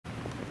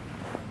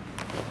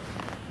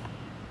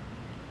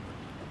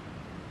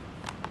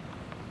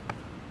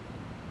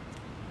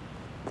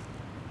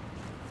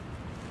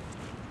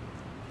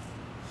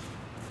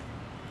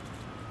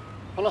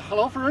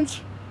Hello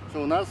friends.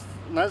 So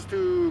nice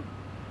to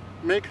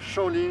make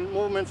Shaolin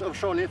movements of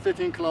Shaolin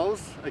fitting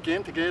clothes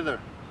again together.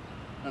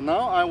 And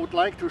now I would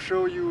like to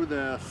show you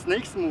the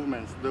snakes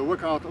movements, the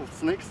workout of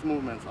snakes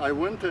movements. I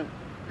won't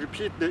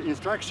repeat the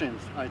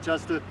instructions. I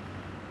just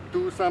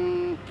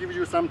give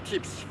you some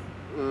tips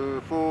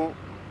for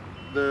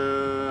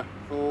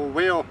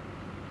well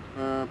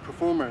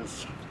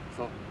performance.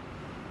 So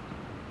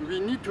we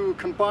need to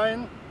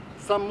combine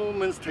some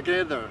movements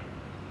together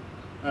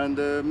and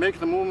make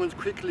the movements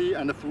quickly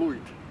and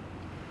fluid.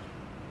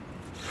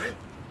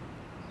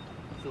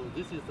 So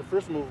this is the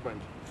first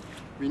movement.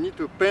 We need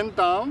to bend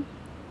down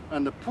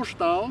and push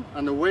down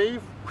and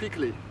wave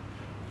quickly.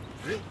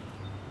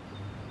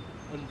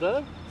 And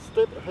then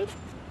step ahead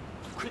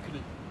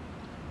quickly.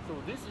 So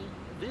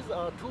these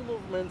are two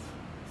movements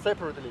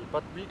separately,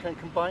 but we can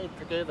combine it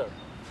together.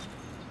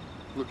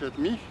 Look at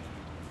me.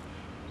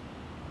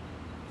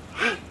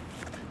 Look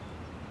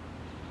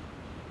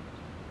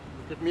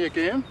at me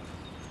again.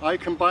 I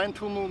combine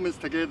two movements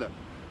together.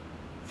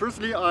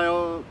 Firstly,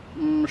 I'll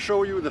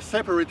show you the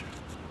separate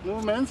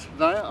movements,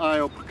 then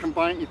I'll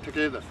combine it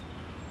together.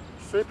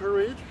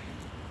 Separate,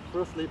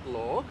 firstly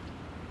block,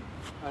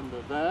 and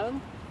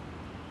then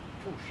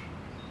push.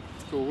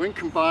 So when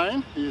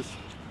combined is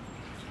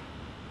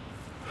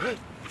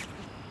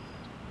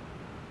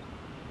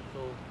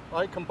so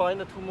I combine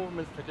the two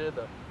movements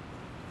together.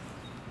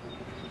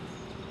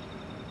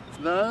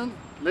 Then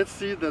let's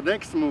see the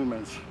next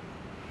movements.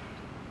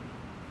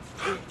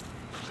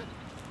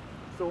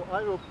 So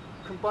I will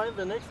combine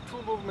the next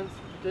two movements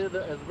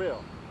together as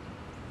well.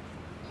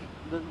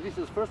 This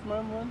is first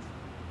movement,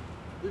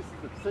 this is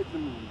the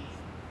second movement.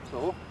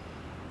 So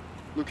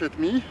look at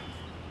me.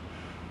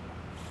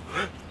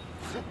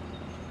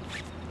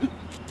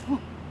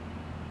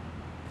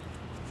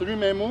 Three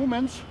main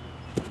movements.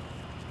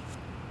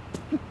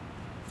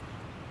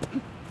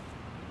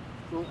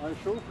 So I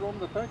show from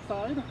the back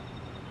side.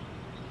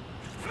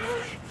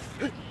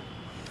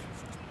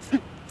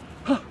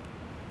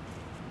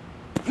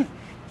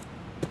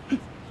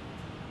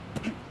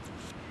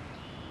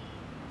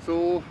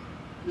 So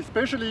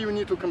especially you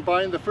need to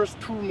combine the first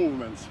two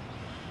movements.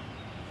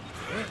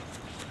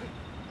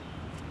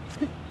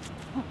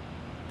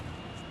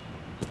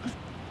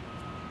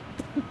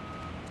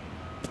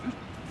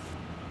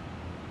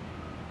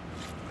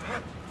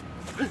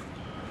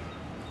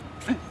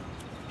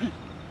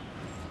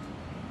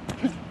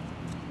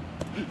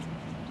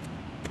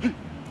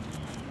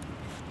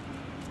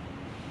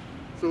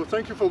 So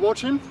thank you for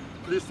watching.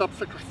 Please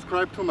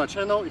subscribe to my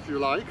channel if you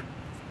like.